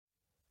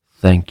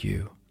Thank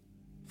you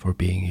for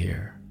being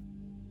here.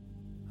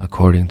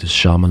 According to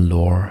shaman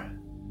lore,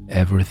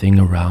 everything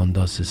around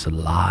us is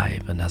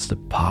alive and has the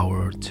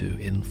power to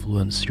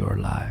influence your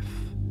life.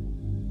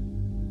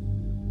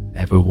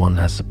 Everyone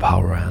has a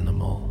power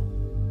animal,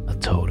 a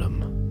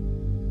totem.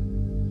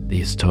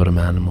 These totem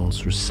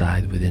animals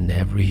reside within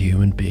every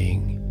human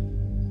being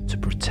to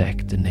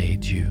protect and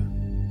aid you,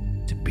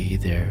 to be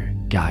there,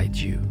 guide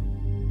you,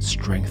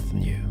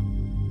 strengthen you.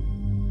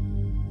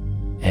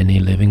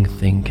 Any living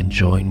thing can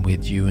join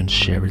with you and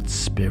share its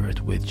spirit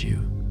with you,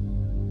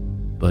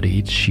 but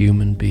each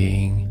human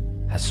being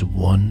has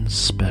one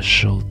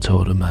special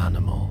totem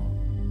animal.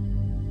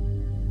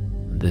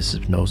 This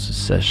hypnosis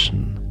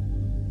session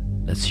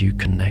lets you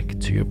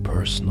connect to your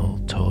personal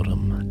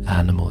totem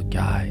animal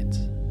guide.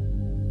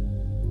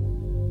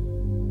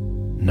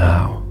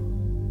 Now,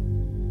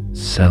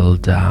 settle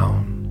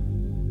down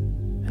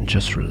and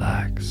just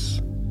relax.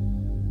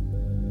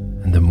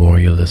 And the more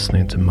you're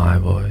listening to my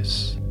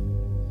voice,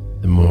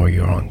 the more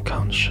your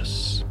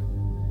unconscious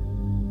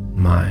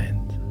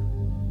mind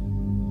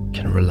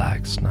can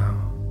relax now.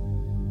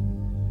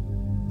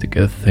 The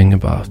good thing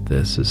about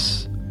this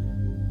is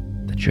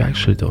that you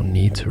actually don't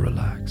need to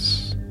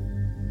relax.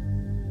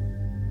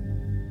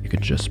 You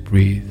can just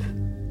breathe,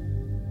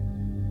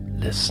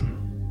 listen.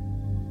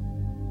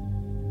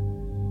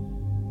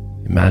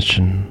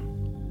 Imagine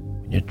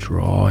when you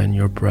draw in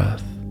your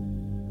breath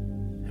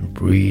and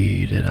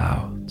breathe it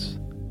out,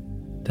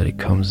 that it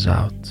comes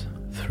out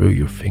through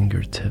your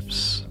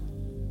fingertips.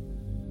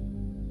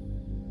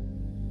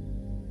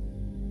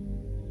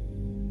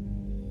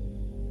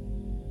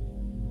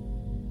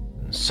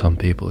 Some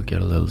people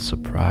get a little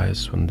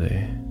surprised when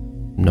they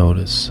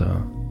notice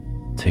a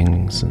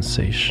tingling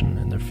sensation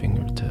in their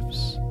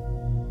fingertips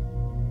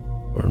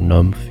or a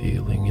numb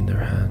feeling in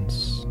their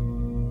hands,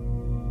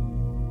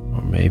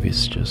 or maybe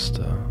it's just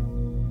a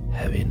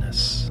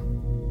heaviness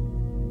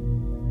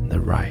in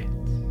the right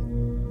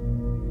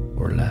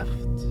or left.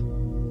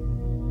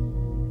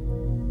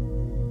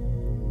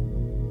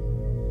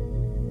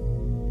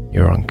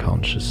 Your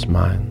unconscious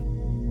mind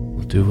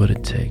will do what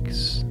it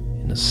takes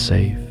in a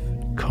safe,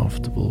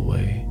 comfortable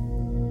way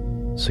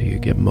so you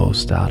get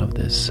most out of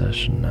this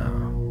session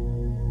now,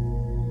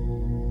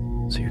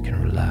 so you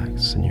can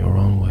relax in your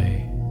own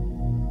way,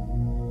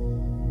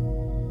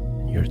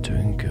 and you're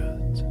doing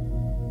good.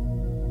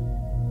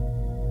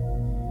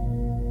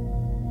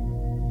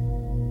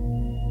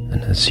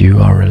 And as you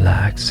are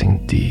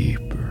relaxing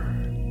deeper,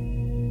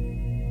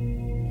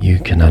 you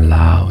can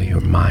allow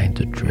your mind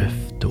to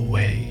drift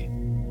away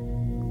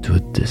to a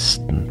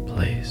distant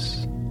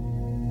place,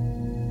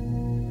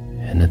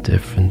 in a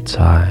different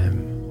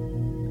time,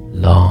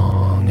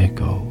 long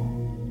ago,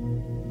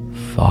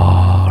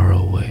 far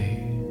away.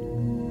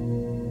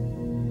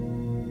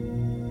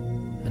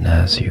 And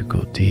as you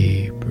go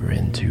deeper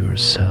into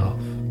yourself,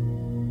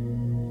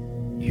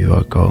 you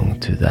are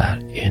going to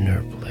that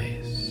inner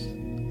place,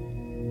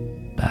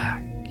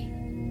 back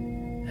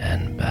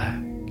and back.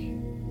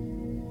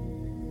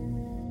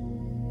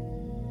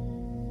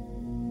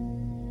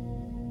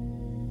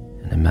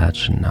 And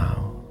imagine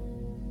now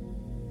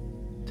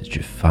that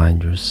you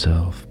find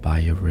yourself by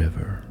a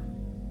river,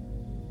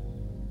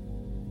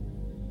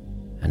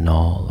 and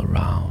all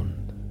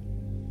around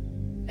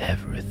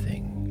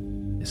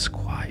everything is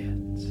quiet,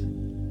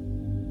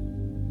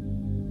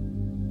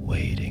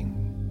 waiting,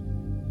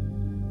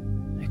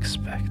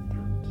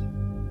 expectant,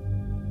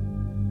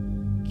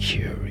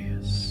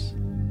 curious.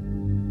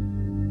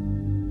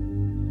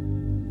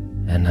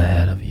 And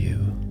ahead of you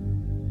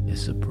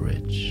is a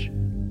bridge,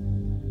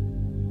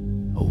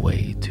 a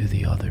way to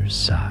the other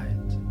side.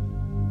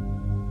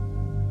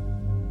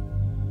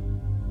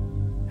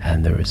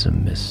 And there is a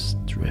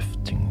mist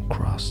drifting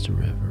across the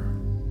river,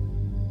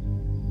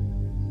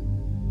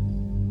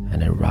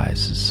 and it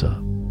rises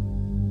up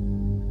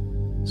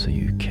so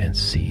you can't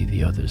see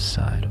the other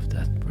side of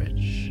that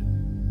bridge,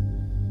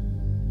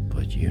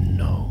 but you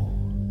know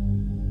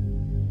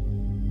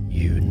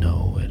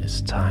it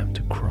is time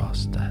to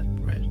cross that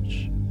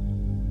bridge.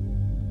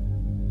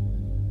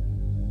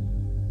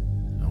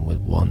 And with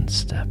one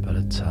step at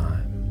a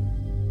time,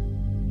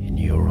 in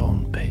your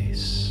own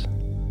pace,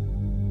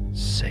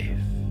 safe,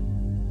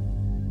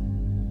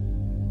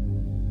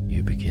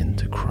 you begin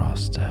to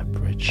cross that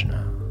bridge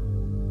now.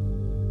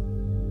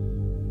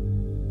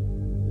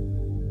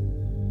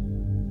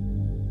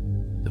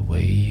 The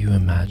way you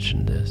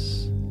imagine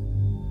this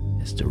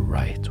is the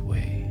right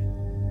way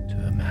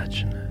to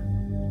imagine it.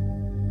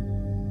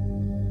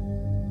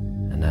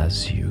 And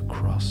as you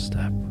cross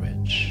that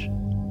bridge,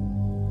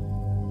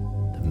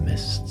 the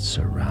mist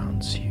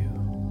surrounds you,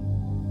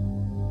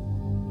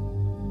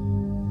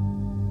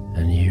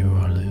 and you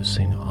are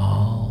losing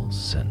all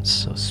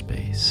sense of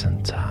space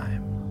and time.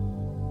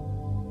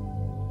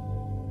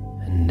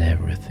 And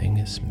everything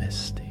is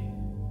misty,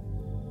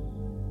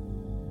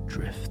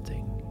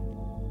 drifting,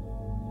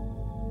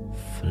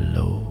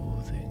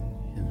 floating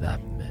in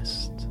that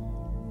mist,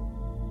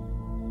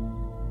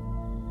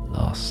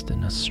 lost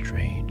in a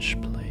strange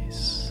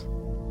place.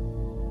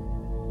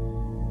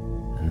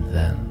 And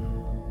then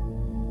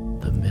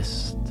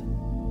mist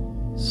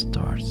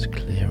starts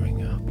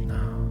clearing up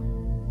now.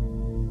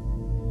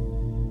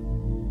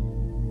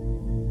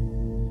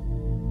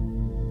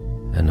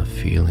 And a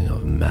feeling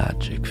of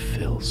magic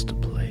fills the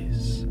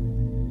place.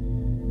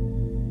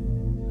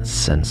 A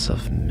sense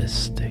of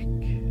mystic,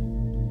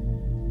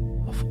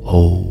 of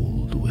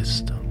old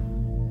wisdom,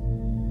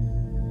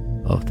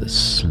 of the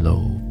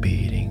slow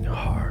beating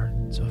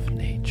heart of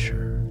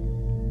nature.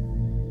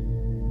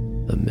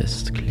 The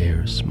mist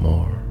clears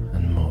more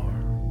and more,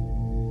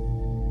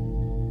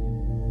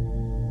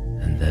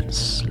 and then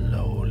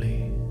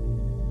slowly,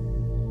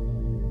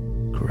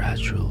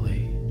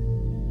 gradually,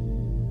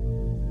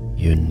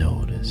 you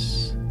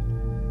notice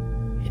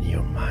in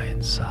your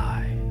mind's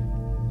eye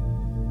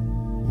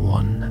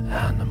one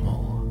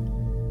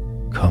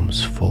animal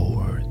comes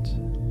forward,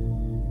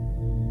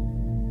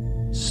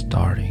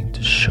 starting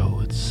to show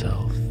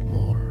itself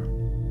more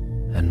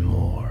and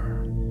more.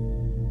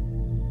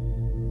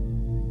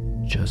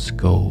 Just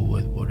go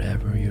with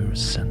whatever you're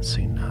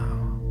sensing now.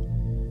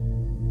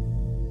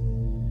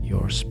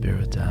 Your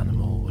spirit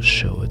animal will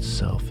show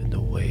itself in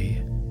the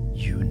way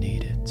you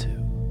need it to,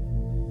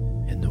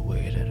 in the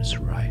way that is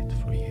right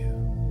for you.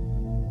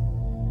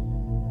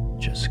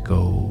 Just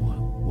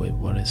go with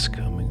what is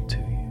coming to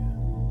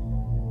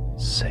you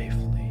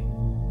safely.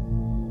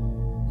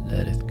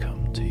 Let it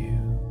come to you.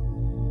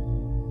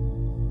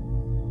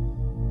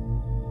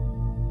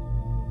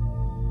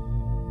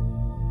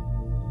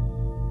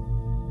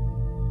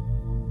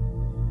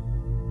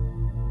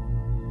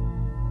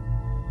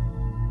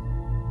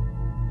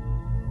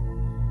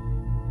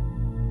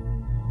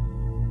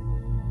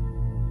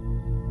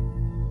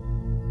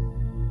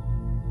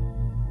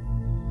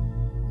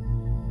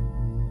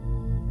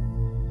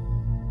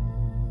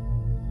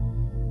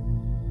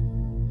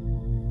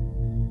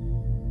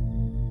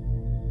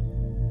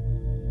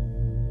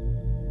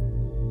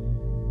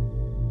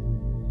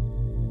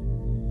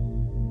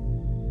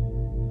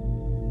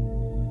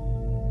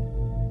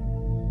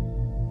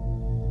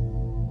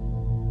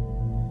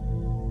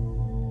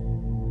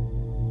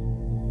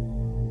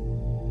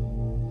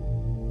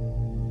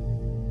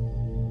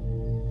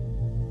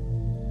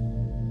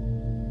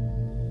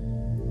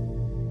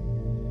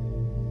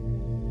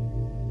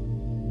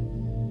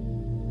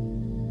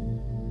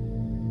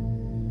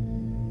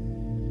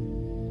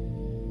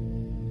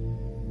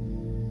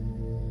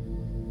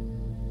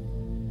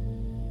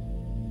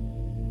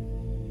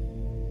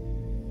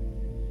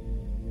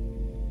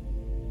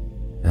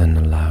 And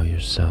allow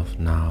yourself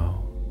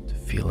now to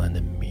feel an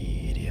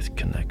immediate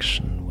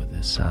connection with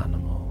this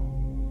animal.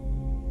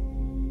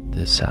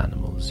 This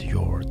animal is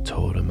your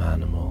totem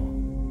animal,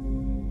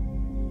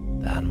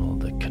 the animal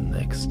that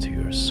connects to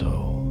your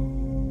soul,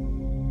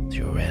 to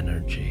your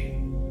energy.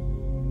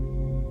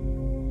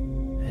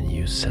 And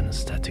you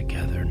sense that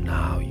together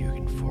now you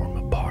can form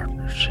a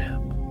partnership.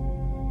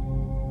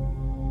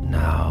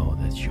 Now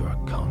that you are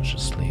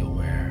consciously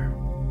aware,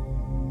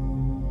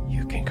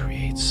 you can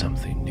create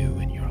something new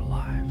in your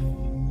life.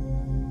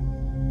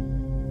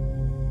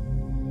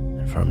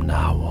 And from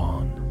now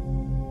on,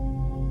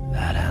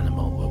 that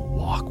animal will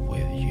walk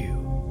with you,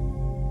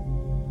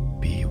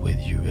 be with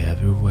you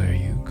everywhere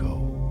you go,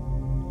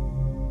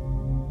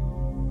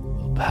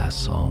 will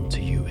pass on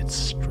to you its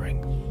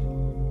strength,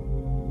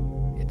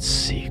 its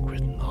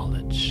secret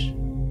knowledge.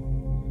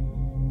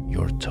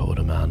 Your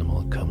totem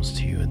animal comes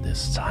to you in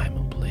this time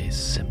and place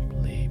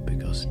simply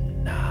because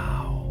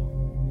now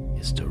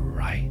is the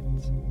right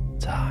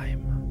time.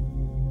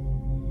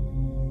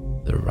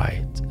 The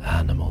right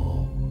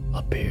animal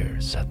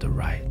appears at the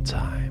right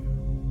time.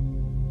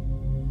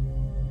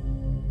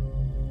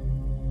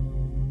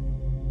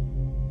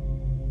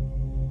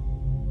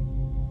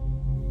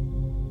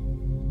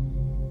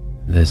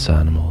 This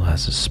animal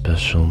has a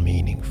special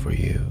meaning for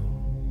you,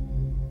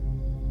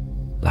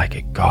 like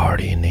a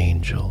guardian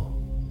angel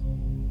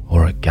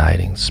or a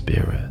guiding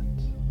spirit.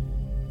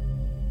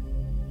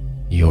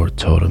 Your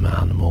totem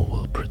animal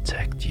will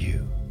protect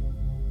you,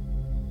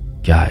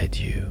 guide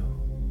you,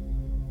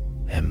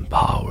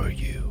 empower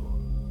you.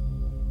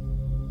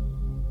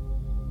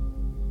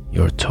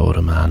 Your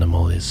totem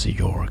animal is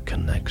your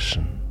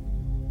connection,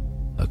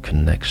 a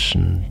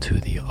connection to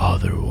the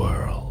other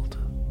world,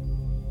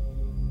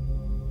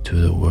 to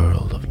the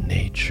world of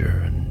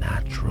nature and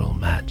natural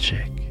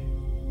magic,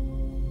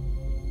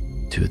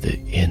 to the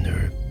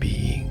inner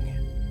being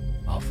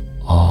of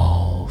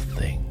all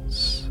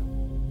things.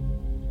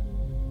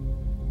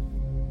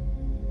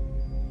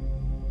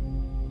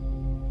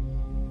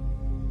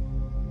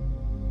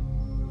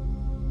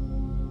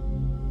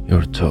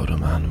 Your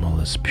totem animal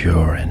is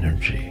pure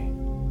energy,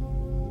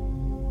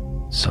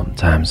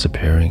 sometimes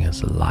appearing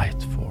as a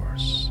light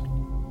force,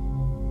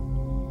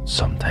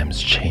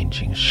 sometimes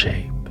changing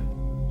shape,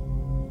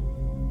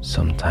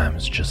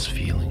 sometimes just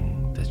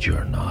feeling that you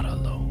are not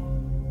alone.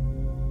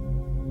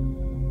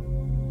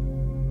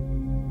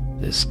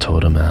 This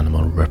totem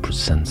animal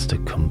represents the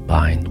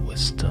combined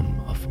wisdom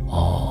of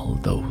all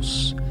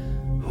those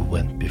who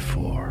went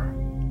before.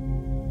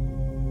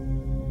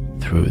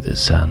 Through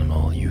this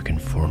animal, you can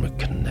form a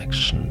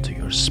connection to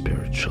your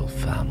spiritual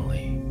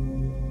family,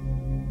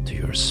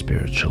 your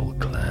spiritual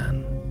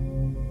clan.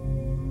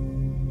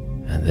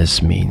 And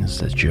this means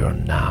that you are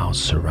now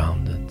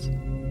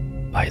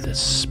surrounded by the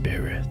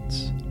spirit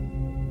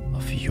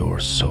of your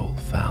soul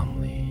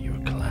family, your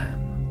clan.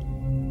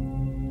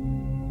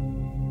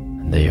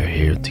 And they are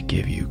here to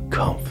give you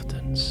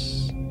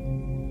confidence,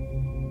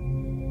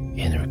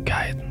 inner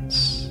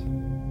guidance,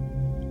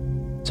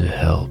 to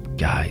help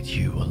guide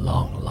you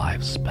along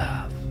life's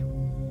path.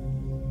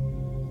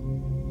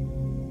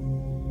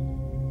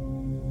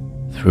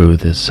 Through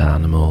this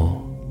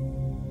animal,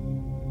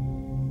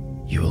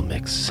 you will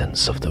make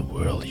sense of the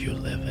world you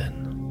live in.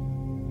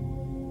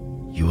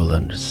 You will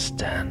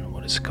understand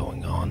what is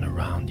going on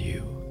around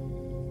you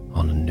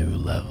on a new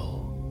level.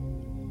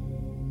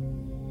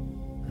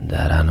 And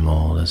that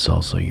animal is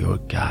also your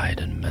guide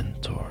and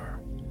mentor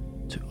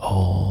to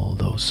all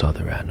those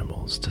other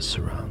animals that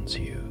surround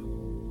you.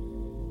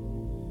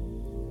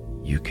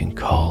 You can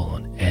call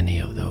on any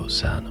of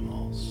those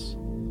animals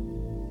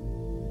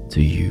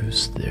to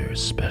use their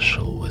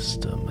special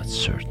wisdom at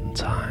certain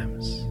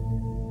times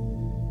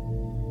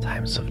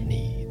of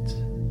need.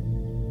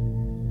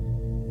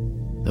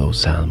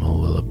 Those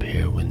animals will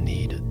appear when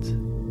needed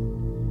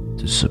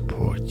to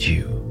support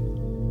you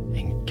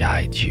and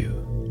guide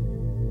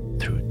you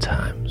through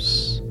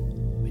times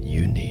when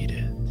you need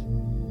it.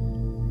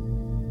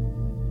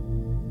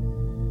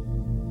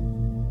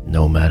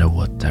 No matter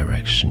what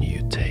direction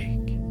you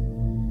take,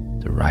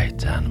 the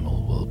right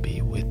animal will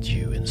be with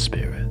you in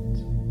spirit,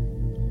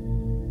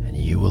 and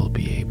you will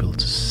be able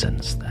to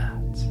sense that,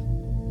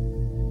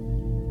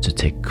 to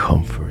take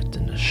comfort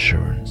and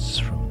assurance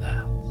from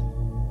that,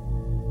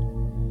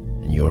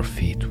 and your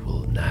feet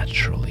will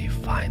naturally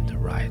find the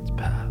right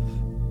path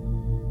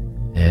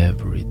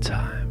every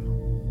time.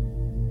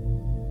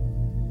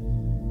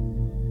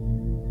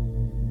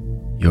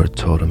 Your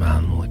totem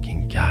animal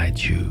can guide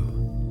you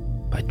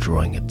by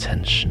drawing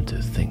attention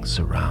to things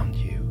around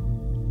you,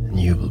 and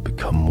you will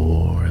become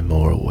more and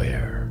more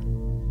aware,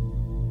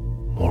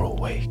 more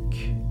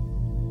awake,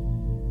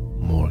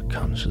 more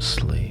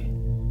consciously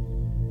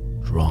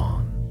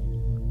drawn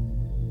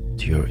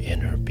to your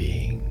inner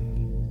being,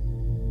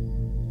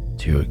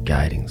 to your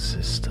guiding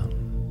system,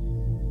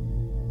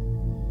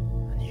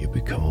 and you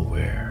become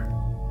aware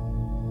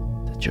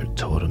that your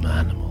totem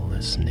animal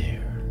is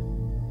near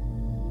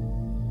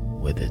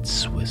with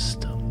its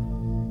wisdom,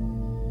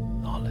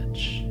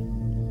 knowledge.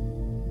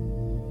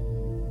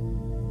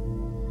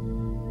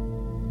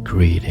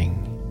 Greeting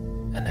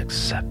and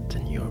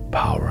accepting your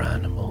power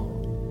animal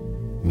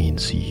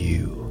means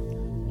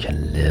you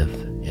can live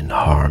in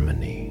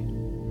harmony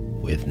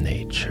with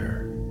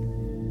nature.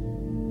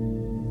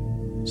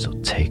 So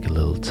take a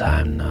little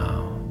time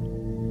now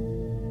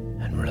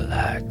and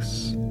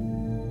relax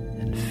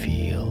and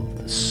feel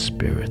the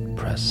spirit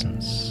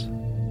presence.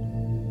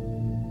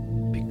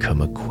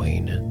 Become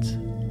acquainted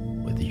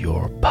with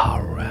your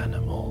power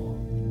animal.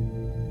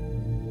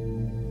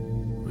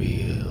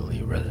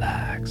 Really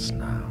relax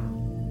now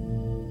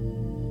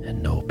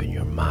and open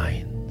your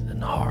mind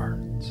and heart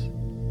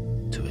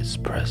to its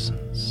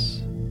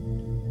presence,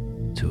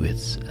 to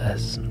its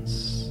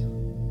essence.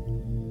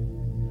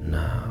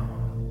 Now,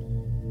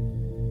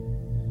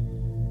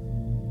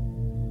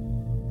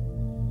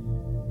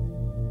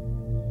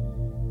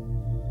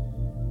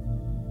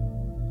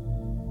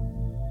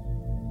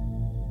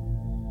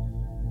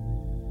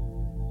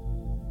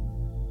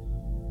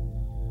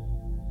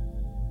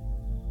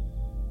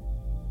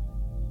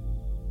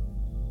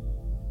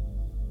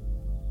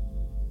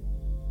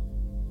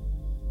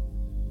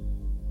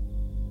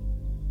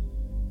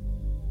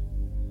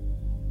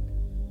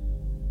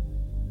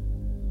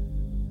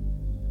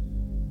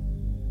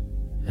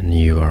 and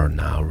you are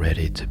now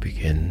ready to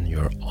begin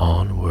your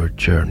onward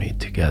journey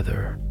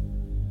together.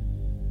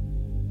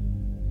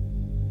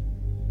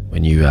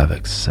 When you have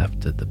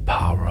accepted the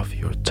power of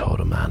your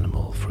totem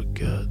animal for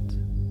good,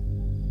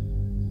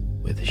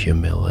 with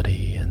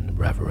humility and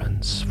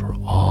reverence for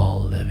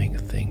all living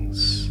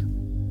things,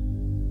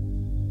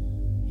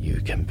 you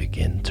can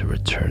begin to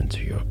return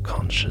to your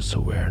conscious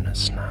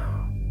awareness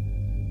now,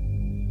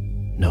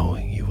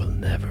 knowing you will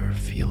never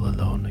feel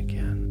alone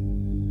again.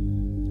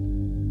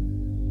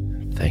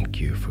 Thank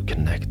you for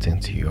connecting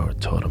to your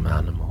totem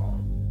animal.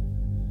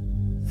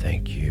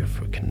 Thank you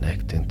for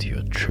connecting to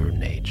your true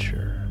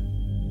nature,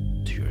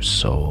 to your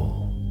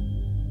soul,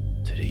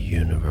 to the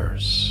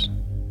universe,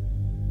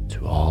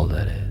 to all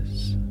that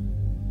is.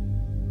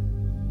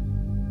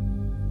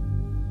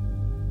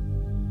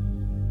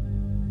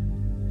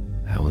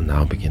 I will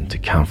now begin to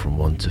count from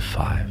 1 to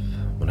 5.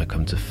 When I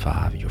come to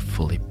 5, you're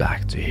fully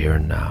back to here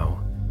and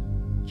now,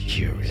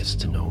 curious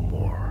to know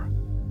more,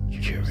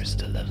 curious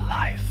to live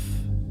life.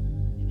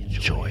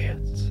 Enjoy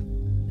it,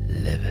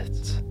 live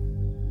it,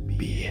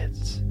 be it.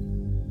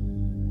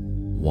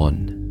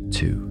 1,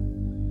 2,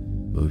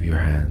 move your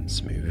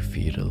hands, move your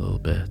feet a little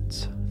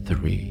bit.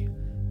 3,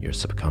 your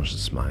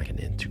subconscious mind can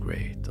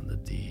integrate on the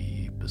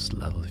deepest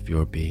level of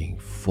your being.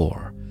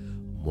 4,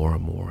 more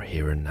and more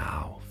here and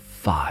now.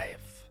 5,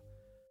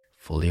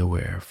 fully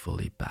aware,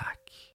 fully back.